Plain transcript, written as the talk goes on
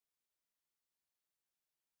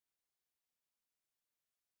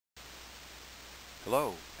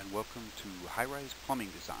Hello, and welcome to High-Rise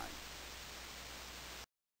Plumbing Design.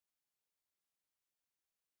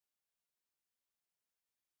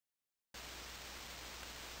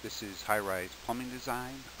 This is High-Rise Plumbing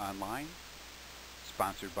Design online,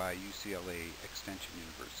 sponsored by UCLA Extension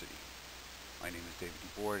University. My name is David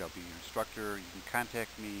DeBord. I'll be your instructor. You can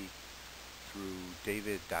contact me through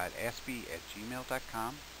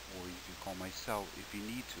david.aspie@gmail.com, or you can call my cell if you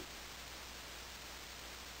need to.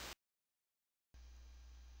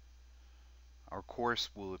 Our course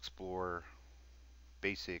will explore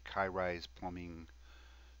basic high-rise plumbing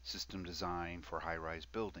system design for high-rise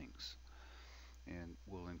buildings, and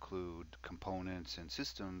will include components and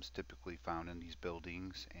systems typically found in these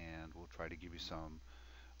buildings, and we'll try to give you some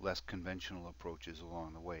less conventional approaches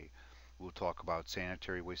along the way. We'll talk about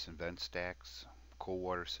sanitary waste and vent stacks, cold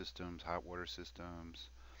water systems, hot water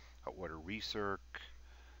recirc,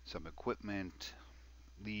 some equipment,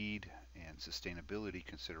 lead and sustainability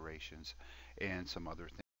considerations, and some other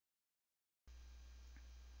things.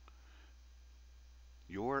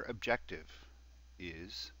 Your objective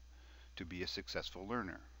is to be a successful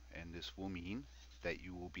learner, and this will mean that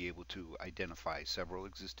you will be able to identify several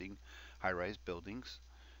existing high-rise buildings,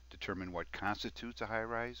 determine what constitutes a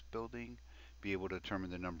high-rise building, be able to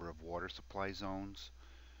determine the number of water supply zones,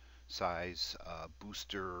 size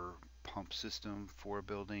booster pump system for a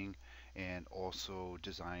building, and also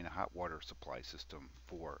design a hot water supply system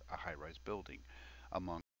for a high-rise building,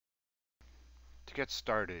 among. To get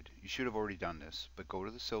started, you should have already done this, but go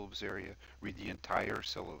to the syllabus area, read the entire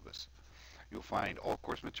syllabus. You'll find all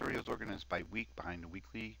course materials organized by week behind the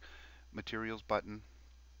weekly materials button.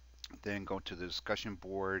 Then go to the discussion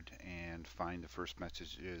board and find the first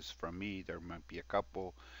messages from me. There might be a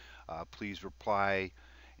couple. Please reply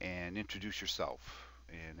and introduce yourself.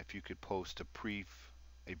 And if you could post a brief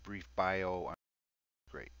bio,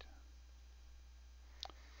 great.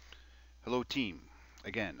 Hello team.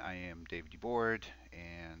 Again, I am David DeBord,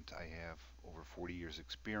 and I have over 40 years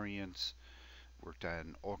experience. Worked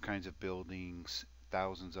on all kinds of buildings,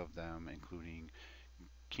 thousands of them, including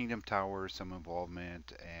Kingdom Tower, some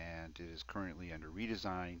involvement, and it is currently under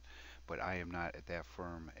redesign, but I am not at that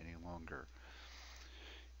firm any longer.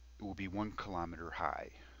 It will be 1 kilometer high.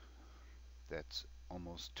 That's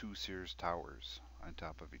almost 2 Sears towers on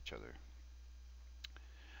top of each other.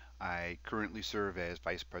 I currently serve as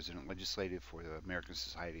Vice President Legislative for the American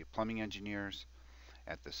Society of Plumbing Engineers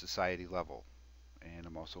at the society level, and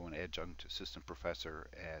I'm also an adjunct assistant professor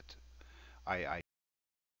at II.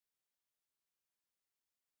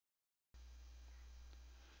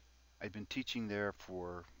 I've been teaching there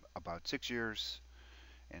for about 6 years,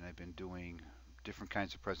 and I've been doing different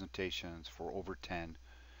kinds of presentations for over 10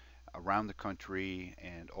 around the country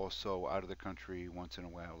and also out of the country once in a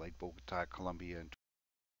while, like Bogota, Colombia, and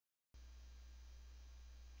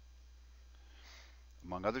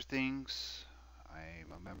among other things.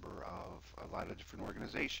 I'm a member of a lot of different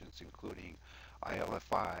organizations, including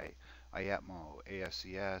ILFI, IAPMO,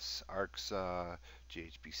 ASCS, ARCSA,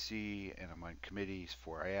 GHBC, and I'm on committees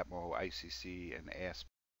for IAPMO, ICC, and ASP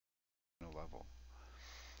level.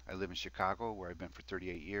 I live in Chicago, where I've been for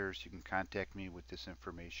 38 years. You can contact me with this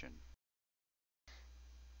information.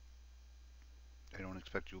 I don't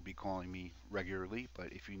expect you'll be calling me regularly,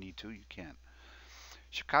 but if you need to, you can.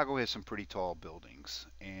 Chicago has some pretty tall buildings,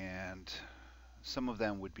 and some of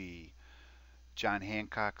them would be John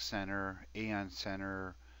Hancock Center, Aon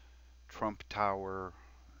Center, Trump Tower,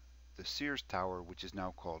 the Sears Tower, which is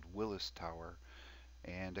now called Willis Tower,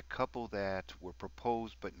 and a couple that were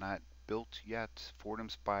proposed but not built yet, Fordham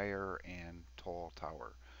Spire and Tall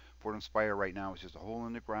Tower. Fordham Spire right now is just a hole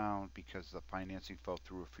in the ground because the financing fell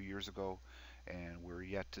through a few years ago, and we're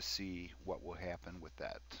yet to see what will happen with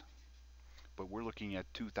that. But we're looking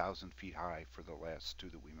at 2,000 feet high for the last two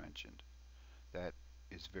that we mentioned. That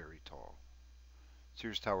is very tall.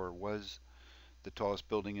 Sears Tower was the tallest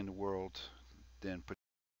building in the world, then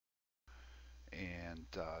and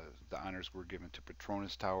the honors were given to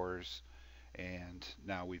Petronas Towers, and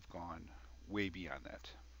now we've gone way beyond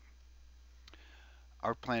that.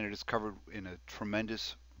 Our planet is covered in a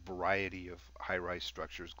tremendous variety of high-rise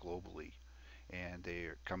structures globally, and they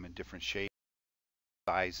come in different shapes,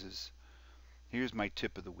 sizes. Here's my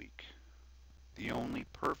tip of the week. The only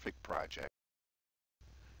perfect project,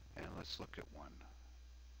 and let's look at one.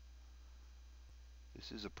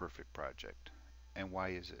 This is a perfect project. And why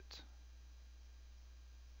is it?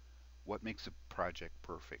 What makes a project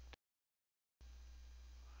perfect?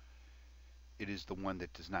 It is the one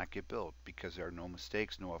that does not get built because there are no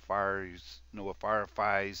mistakes, no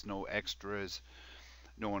FRFIs, no extras,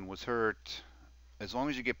 no one was hurt. As long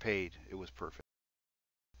as you get paid, it was perfect.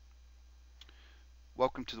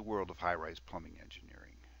 Welcome to the world of high-rise plumbing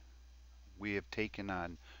engineering. We have taken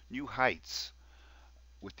on new heights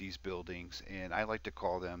with these buildings, and I like to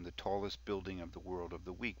call them the tallest building of the world of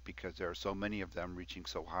the week because there are so many of them reaching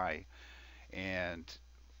so high. And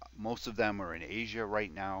most of them are in Asia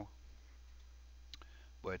right now,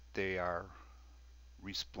 but they are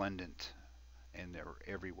resplendent and they're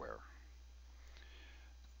everywhere.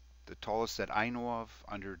 The tallest that I know of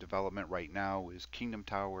under development right now is Kingdom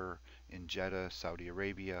Tower in Jeddah, Saudi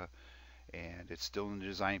Arabia, and it's still in the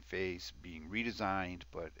design phase, being redesigned,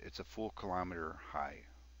 but it's a full kilometer high.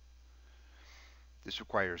 This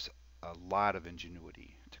requires a lot of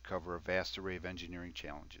ingenuity to cover a vast array of engineering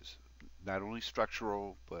challenges, not only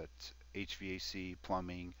structural, but HVAC,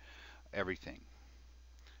 plumbing, everything.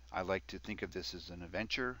 I like to think of this as an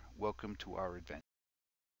adventure. Welcome to our adventure.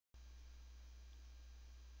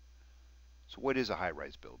 So what is a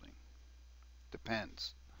high-rise building?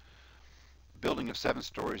 Depends. A building of 7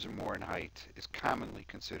 stories or more in height is commonly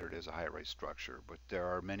considered as a high-rise structure, but there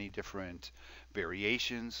are many different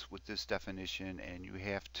variations with this definition, and you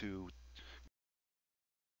have to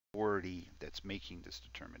authority that's making this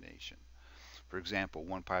determination. For example,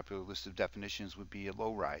 one popular list of definitions would be a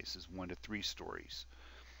low-rise is 1 to 3 stories,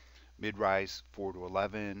 mid-rise 4 to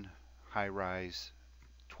 11, high-rise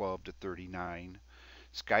 12 to 39,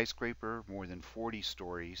 skyscraper more than 40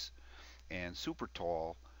 stories, and super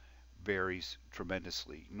tall varies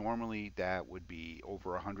tremendously. Normally that would be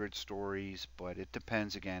over 100 stories, but it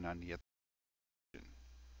depends again on the authority.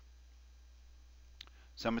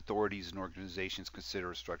 Some authorities and organizations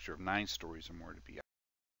consider a structure of 9 stories or more to be.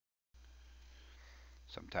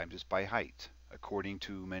 Sometimes it's by height. According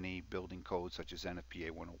to many building codes such as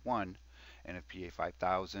NFPA 101, NFPA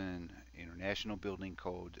 5000, International Building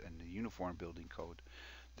Code, and the Uniform Building Code,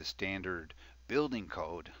 the Standard Building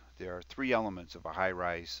Code, there are 3 elements of a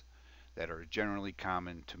high-rise that are generally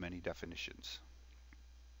common to many definitions.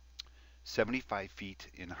 75 feet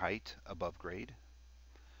in height above grade,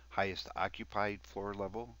 highest occupied floor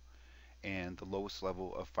level, and the lowest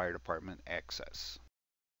level of fire department access.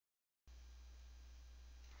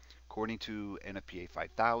 According to NFPA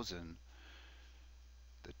 5000,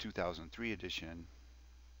 the 2003 edition,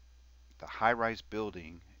 the high-rise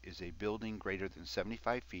building is a building greater than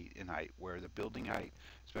 75 feet in height where the building height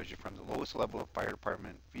is measured from the lowest level of fire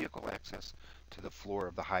department vehicle access to the floor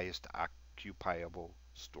of the highest occupiable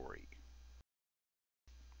story.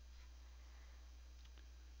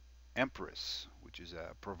 Emporis, which is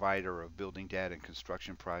a provider of building data and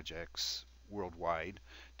construction projects worldwide,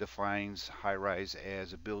 defines high-rise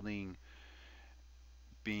as a building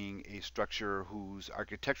being a structure whose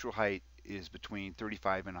architectural height is between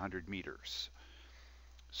 35 and 100 meters.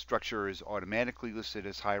 Structure is automatically listed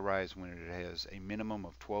as high-rise when it has a minimum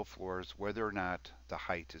of 12 floors, whether or not the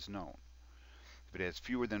height is known. If it has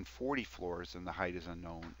fewer than 40 floors and the height is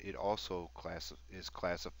unknown, it also is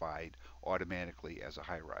classified automatically as a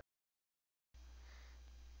high-rise.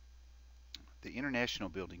 The International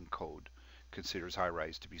Building Code considers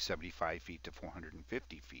high-rise to be 75 feet to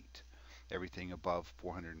 450 feet. Everything above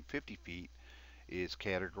 450 feet is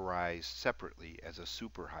categorized separately as a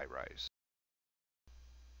super high-rise.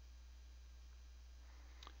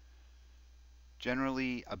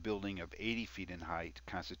 Generally, a building of 80 feet in height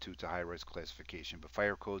constitutes a high-rise classification, but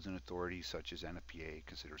fire codes and authorities such as NFPA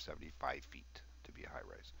consider 75 feet to be a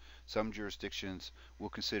high-rise. Some jurisdictions will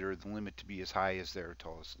consider the limit to be as high as their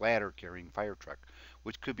tallest ladder carrying fire truck,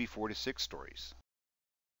 which could be 4 to 6 stories.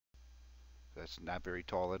 That's not very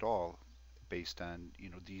tall at all based on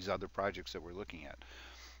these other projects that we're looking at.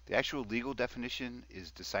 The actual legal definition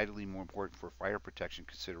is decidedly more important for fire protection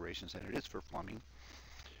considerations than it is for plumbing.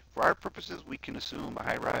 For our purposes, we can assume a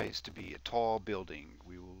high-rise to be a tall building.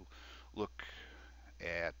 We will look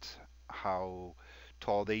at how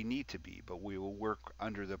tall they need to be, but we will work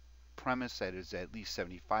under the premise that it's at least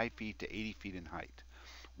 75 feet to 80 feet in height.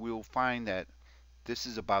 We will find that this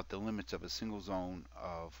is about the limits of a single zone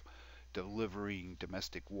of delivering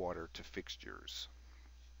domestic water to fixtures.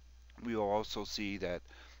 We will also see that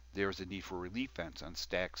there is a need for relief vents on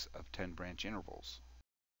stacks of 10 branch intervals.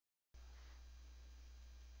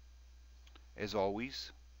 As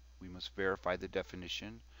always, we must verify the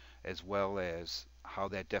definition as well as how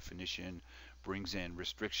that definition brings in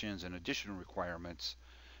restrictions and additional requirements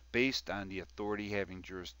based on the authority having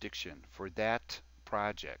jurisdiction for that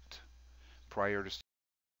project prior to.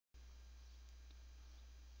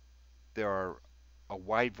 There are a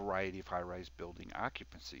wide variety of high-rise building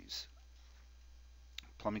occupancies.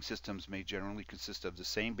 Plumbing systems may generally consist of the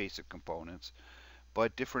same basic components,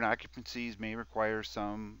 but different occupancies may require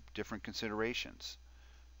some different considerations.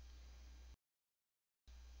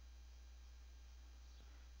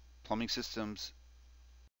 Plumbing systems,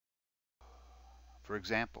 for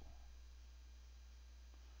example,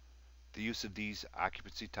 the use of these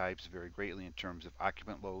occupancy types vary greatly in terms of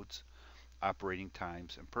occupant loads, operating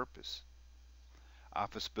times, and purpose.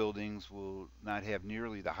 Office buildings will not have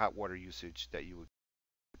nearly the hot water usage that you would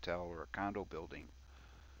hotel or a condo building.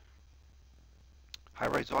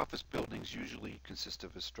 High-rise office buildings usually consist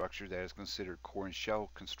of a structure that is considered core and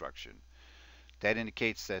shell construction. That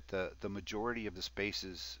indicates that the majority of the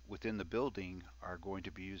spaces within the building are going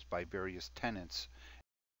to be used by various tenants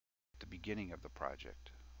at the beginning of the project,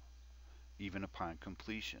 even upon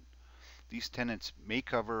completion. These tenants may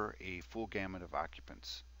cover a full gamut of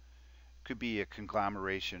occupants. It could be a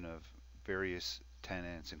conglomeration of various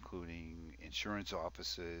tenants, including insurance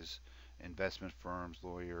offices, investment firms,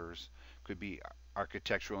 lawyers, could be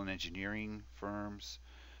architectural and engineering firms,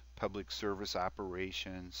 public service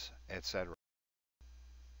operations, etc.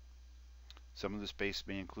 Some of the space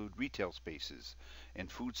may include retail spaces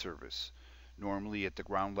and food service, normally at the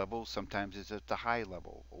ground level, sometimes it's at the high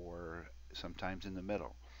level, or sometimes in the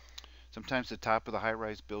middle. Sometimes the top of the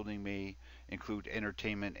high-rise building may include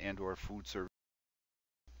entertainment and or food service.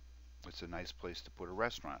 It's a nice place to put a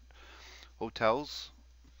restaurant. Hotels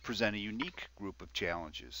present a unique group of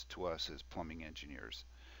challenges to us as plumbing engineers.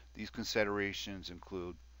 These considerations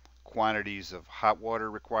include quantities of hot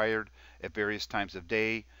water required at various times of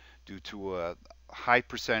day due to a high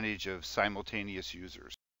percentage of simultaneous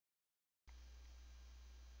users.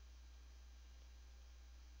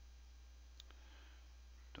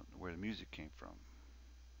 Don't know where the music came from.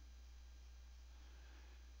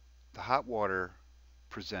 The hot water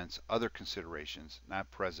presents other considerations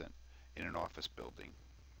not present in an office building.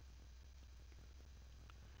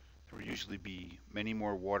 There will usually be many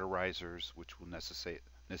more water risers, which will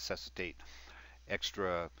necessitate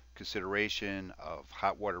extra consideration of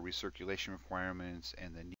hot water recirculation requirements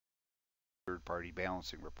and the need for third-party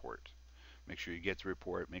balancing report. Make sure you get the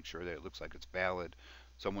report, make sure that it looks like it's valid.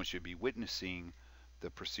 Someone should be witnessing the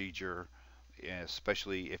procedure,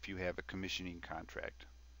 especially if you have a commissioning contract.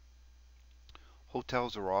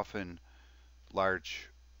 Hotels are often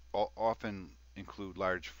include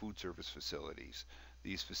large food service facilities.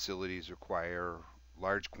 These facilities require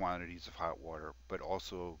large quantities of hot water, but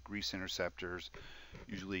also grease interceptors,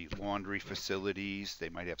 usually laundry facilities. They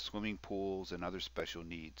might have swimming pools and other special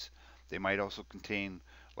needs. They might also contain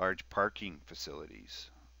large parking facilities.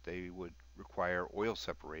 They would require oil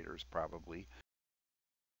separators, probably.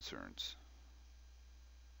 Concerns.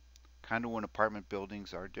 Condo and apartment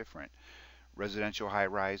buildings are different. Residential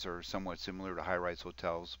high-rise are somewhat similar to high-rise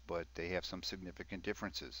hotels, but they have some significant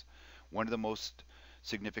differences. One of the most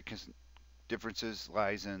significant differences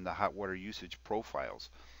lies in the hot water usage profiles.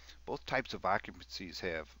 Both types of occupancies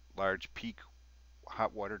have large peak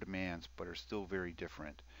hot water demands, but are still very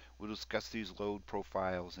different. We'll discuss these load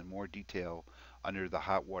profiles in more detail under the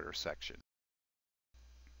hot water section.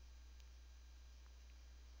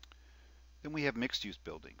 Then we have mixed-use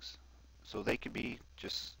buildings. So they can be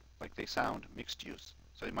just like they sound, mixed use.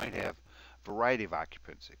 So they might have a variety of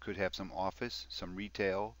occupants. It could have some office, some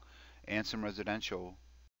retail, and some residential.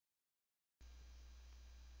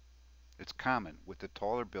 It's common. With the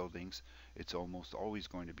taller buildings, it's almost always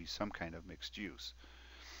going to be some kind of mixed use.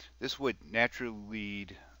 This would naturally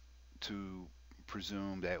lead to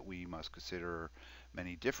presume that we must consider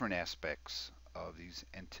many different aspects of these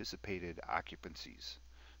anticipated occupancies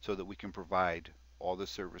so that we can provide all the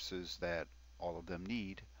services that all of them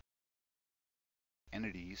need.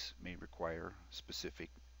 Entities may require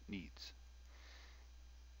specific needs.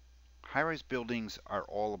 High-rise buildings are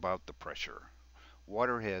all about the pressure.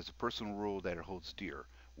 Water has a personal rule that it holds dear.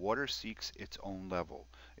 Water seeks its own level.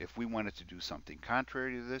 If we wanted to do something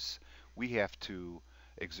contrary to this, we have to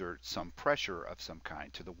exert some pressure of some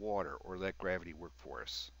kind to the water or let gravity work for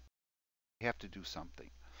us. We have to do something.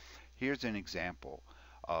 Here's an example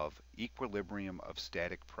of equilibrium of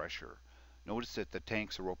static pressure. Notice that the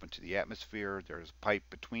tanks are open to the atmosphere. There's a pipe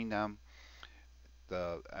between them.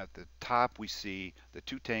 At the top we see the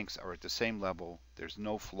two tanks are at the same level. There's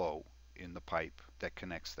no flow in the pipe that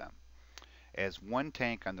connects them. As one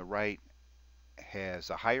tank on the right has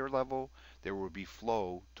a higher level, there will be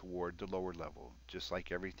flow toward the lower level. Just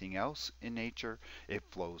like everything else in nature, it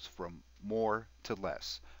flows from more to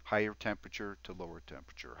less, higher temperature to lower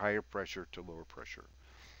temperature, higher pressure to lower pressure.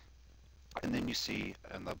 And then you see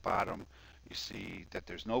on the bottom, you see that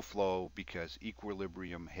there's no flow because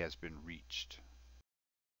equilibrium has been reached.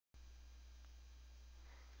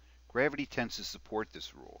 Gravity tends to support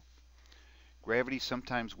this rule. Gravity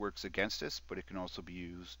sometimes works against us, but it can also be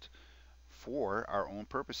used for our own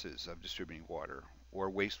purposes of distributing water, or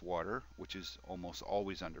wastewater, which is almost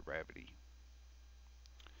always under gravity.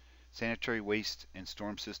 Sanitary waste and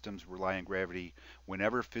storm systems rely on gravity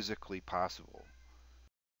whenever physically possible.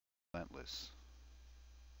 Relentless.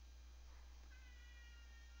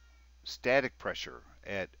 Static pressure,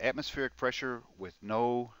 at atmospheric pressure with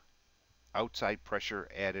no outside pressure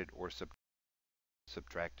added or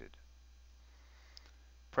subtracted.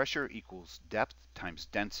 Pressure equals depth times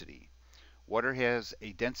density. Water has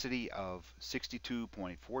a density of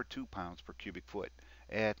 62.42 pounds per cubic foot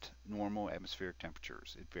at normal atmospheric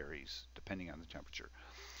temperatures. It varies depending on the temperature.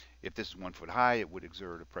 If this is 1 foot high, it would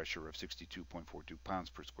exert a pressure of 62.42 pounds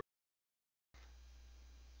per square.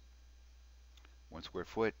 1 square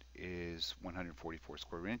foot is 144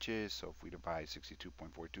 square inches, so if we divide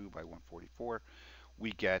 62.42 by 144,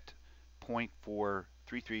 we get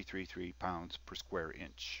 0.43333 pounds per square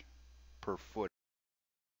inch per foot.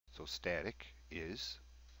 So static is,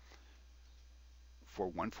 for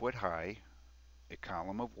 1 foot high, a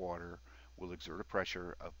column of water will exert a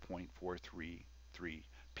pressure of 0.433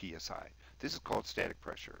 psi. This is called static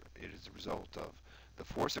pressure. It is the result of the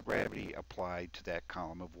force of gravity applied to that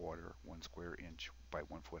column of water 1 square inch by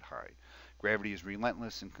 1 foot high. Gravity is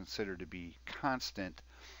relentless and considered to be constant,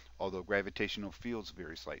 although gravitational fields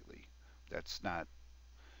vary slightly. That's not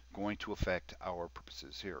going to affect our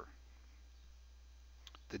purposes here.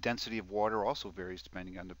 The density of water also varies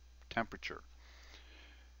depending on the temperature.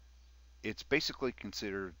 It's basically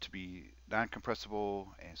considered to be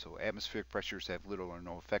non-compressible, and so atmospheric pressures have little or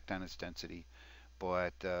no effect on its density,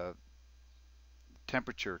 but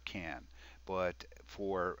temperature can. But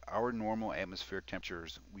for our normal atmospheric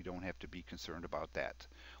temperatures, we don't have to be concerned about that.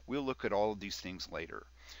 We'll look at all of these things later.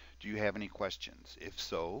 Do you have any questions? If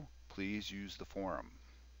so, please use the forum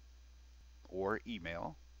or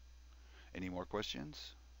email. Any more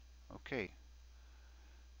questions? Okay.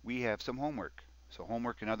 We have some homework. So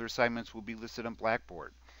homework and other assignments will be listed on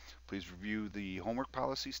Blackboard. Please review the homework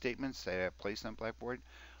policy statements that I have placed on Blackboard.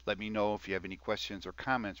 Let me know if you have any questions or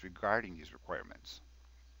comments regarding these requirements.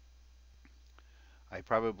 I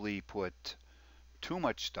probably put too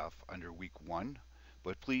much stuff under week 1,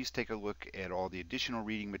 but please take a look at all the additional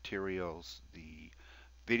reading materials, the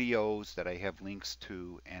videos that I have links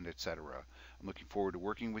to, and etc. I'm looking forward to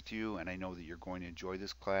working with you, and I know that you're going to enjoy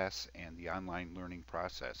this class and the online learning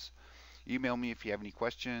process. Email me if you have any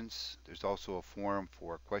questions. There's also a forum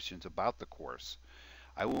for questions about the course.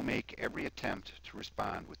 I will make every attempt to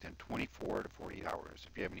respond within 24 to 48 hours.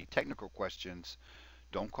 If you have any technical questions,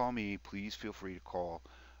 don't call me. Please feel free to call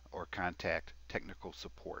or contact technical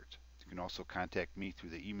support. You can also contact me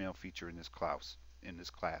through the email feature in this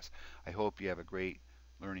class. I hope you have a great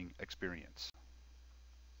learning experience.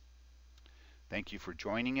 Thank you for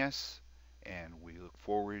joining us, and we look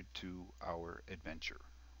forward to our adventure.